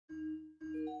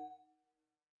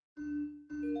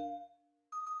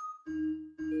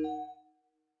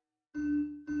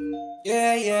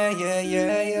Yeah, yeah, yeah,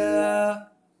 yeah, yeah.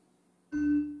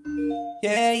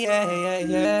 Yeah, yeah, yeah,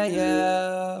 yeah,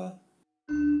 yeah.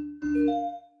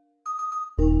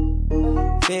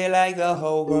 Feel like the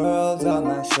whole world's on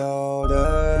my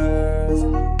shoulders.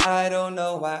 I don't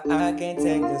know why I can't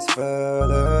take this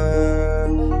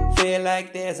further. Feel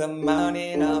like there's a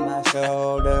mountain on my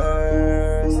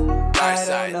shoulders. I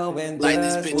don't know when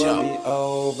this will be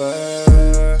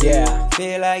over. Yeah.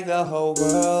 Feel like the whole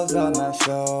world's on my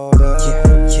shoulders.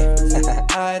 Yeah.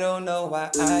 I don't know why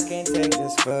I can't take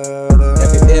this further.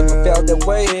 Have you ever felt that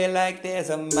way? Feel like there's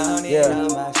a mountain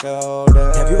on my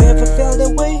shoulders. Have you ever felt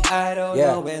that way? I don't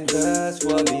know when this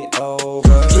will be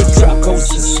over. Drip drop goes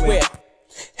to sweat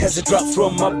as it drops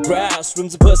from my brow.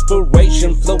 Streams of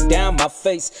perspiration flow down my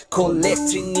face,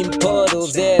 collecting in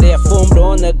puddles that are formed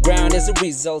on the ground as a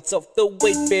result of the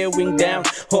weight bearing down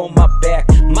on my back.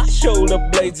 My shoulder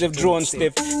blades have drawn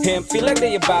stiff and feel like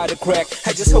they about to crack.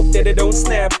 I just hope that it don't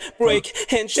snap, break,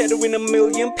 and shatter in a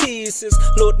million pieces.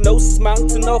 Lord knows this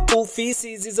mountain of bull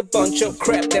feces is a bunch of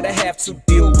crap that I have to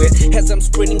deal with as I'm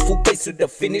sprinting full pace to the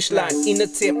finish line in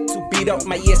attempt to beat out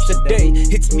my yesterday.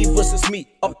 It's me versus me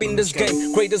up in this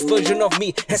game. Greatest version of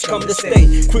me has come to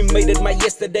stay. Cremated my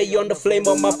yesterday on the flame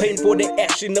of my pain for the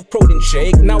ash in the protein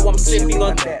shake. Now I'm sipping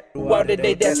on that. Wow,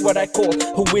 today that's what I call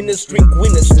a winner's drink,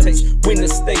 winner's taste,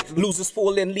 winner's state. Losers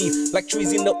fall and leave like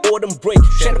trees in the autumn break.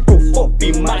 Shatterproof up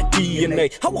in my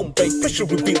DNA. I won't break. Pressure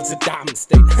reveals a diamond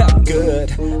state. I'm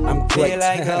good. I'm great. Feel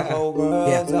like the whole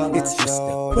world's on it's my just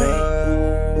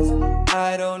shoulders.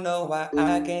 I don't know why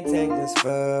I can't take this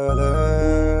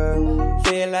further.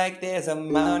 Feel like there's a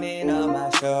mountain on my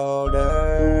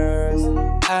shoulders.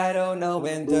 I don't know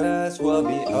when this will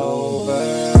be over.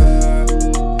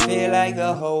 Feel like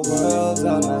the whole world's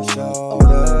on my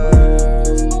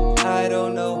shoulders. I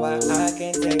don't know why I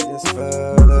can't take this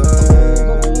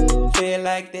further. Feel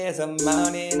like there's a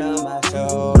mountain on my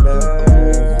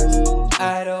shoulders.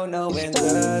 I don't know when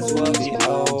this will be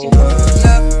over.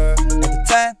 At the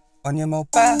time on your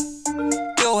mobile,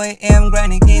 2 a.m.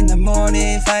 grinding in the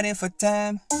morning, fighting for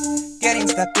time, getting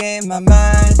stuck in my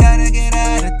mind, gotta get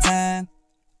out of time.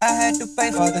 I had to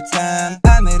pay for the time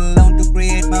I made alone to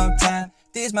create more time.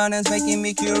 These mountains making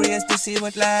me curious to see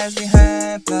what lies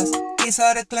behind. Plus, it's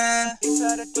hard to climb.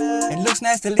 It looks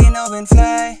nice to lean over and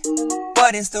fly.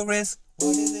 What is the risk?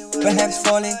 Perhaps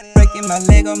falling, breaking my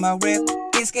leg or my rib.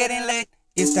 It's getting late,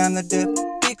 it's time to dip.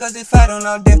 Because if I don't,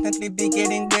 I'll definitely be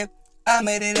getting dipped. I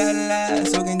made it out alive,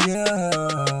 so can you?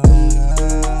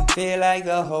 Feel like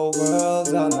the whole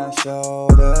world's on my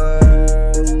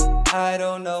shoulders. I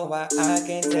don't know why I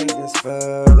can't take this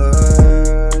further.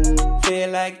 Feel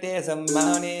like there's a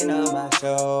mountain on my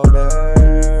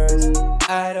shoulders.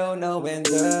 I don't know when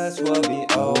this will be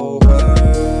over.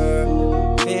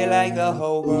 Feel like the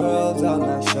whole world's on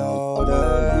my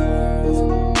shoulders.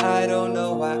 I don't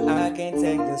know why I can't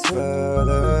take this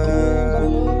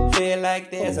further. Feel like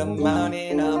there's a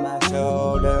mountain on my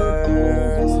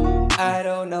shoulders. I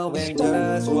don't know when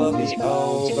this will be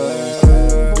over.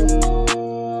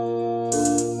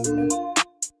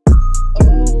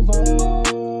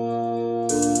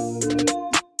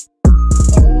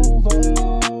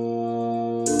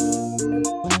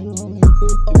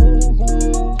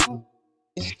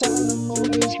 It's time to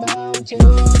move this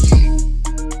mountain.